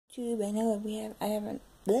YouTube. I know I haven't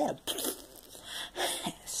bleh.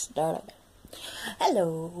 Start up.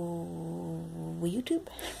 Hello YouTube.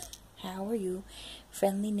 How are you?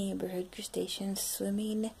 Friendly neighborhood crustaceans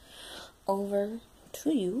swimming over to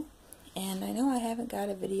you. And I know I haven't got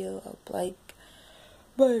a video up like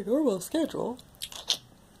my normal schedule.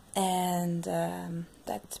 And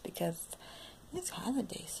that's because it's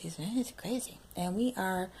holiday season. It's crazy. And we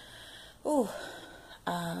are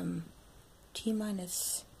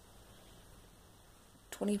T-minus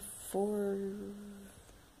 24.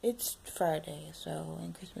 It's Friday, so,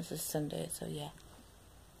 and Christmas is Sunday, so yeah.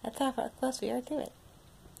 That's how close we are to it.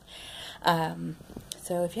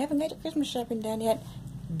 So if you haven't got your Christmas shopping done yet,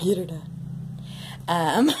 get her done.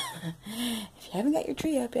 If you haven't got your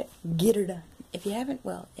tree up yet, get her done. If you haven't,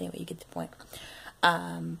 well, anyway, you get the point.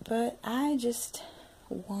 But I just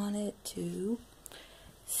wanted to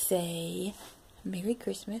say Merry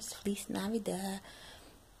Christmas, Feliz Navidad,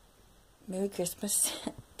 Merry Christmas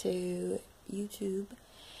to YouTube,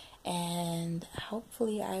 and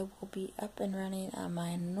hopefully I will be up and running on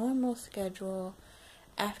my normal schedule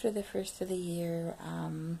after the first of the year.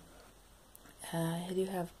 I do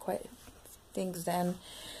have quite things then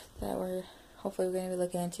that we're hopefully going to be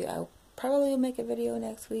looking into. I'll probably make a video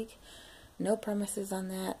next week. No promises on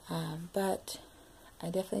that, but I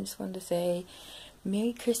definitely just wanted to say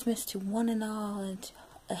Merry Christmas to one and all, and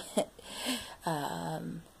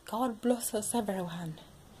God bless us everyone,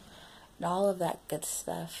 and all of that good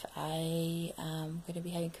stuff. I am going to be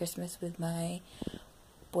having Christmas with my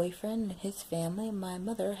boyfriend and his family. My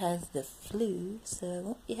mother has the flu, so I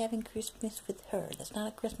won't be having Christmas with her. That's not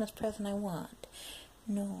a Christmas present I want.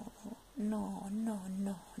 No.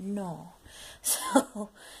 So,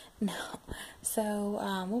 no.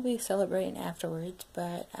 So, we'll be celebrating afterwards,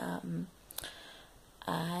 but,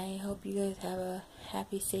 I hope you guys have a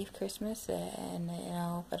happy, safe Christmas, and, you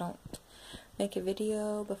know, if I don't make a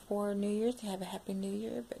video before New Year's, have a happy New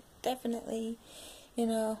Year, but definitely, you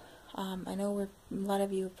know, I know a lot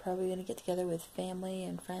of you are probably going to get together with family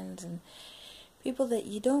and friends and people that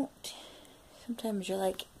you don't, sometimes you're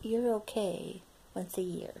like, you're okay once a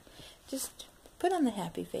year. Just put on the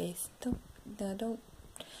happy face. Don't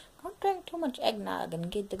drink too much eggnog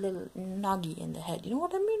and get the little noggy in the head. You know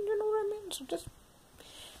what I mean? So just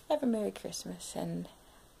have a Merry Christmas, and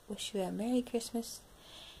wish you a Merry Christmas,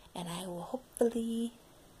 and I will hopefully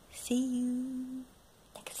see you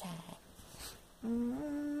next time.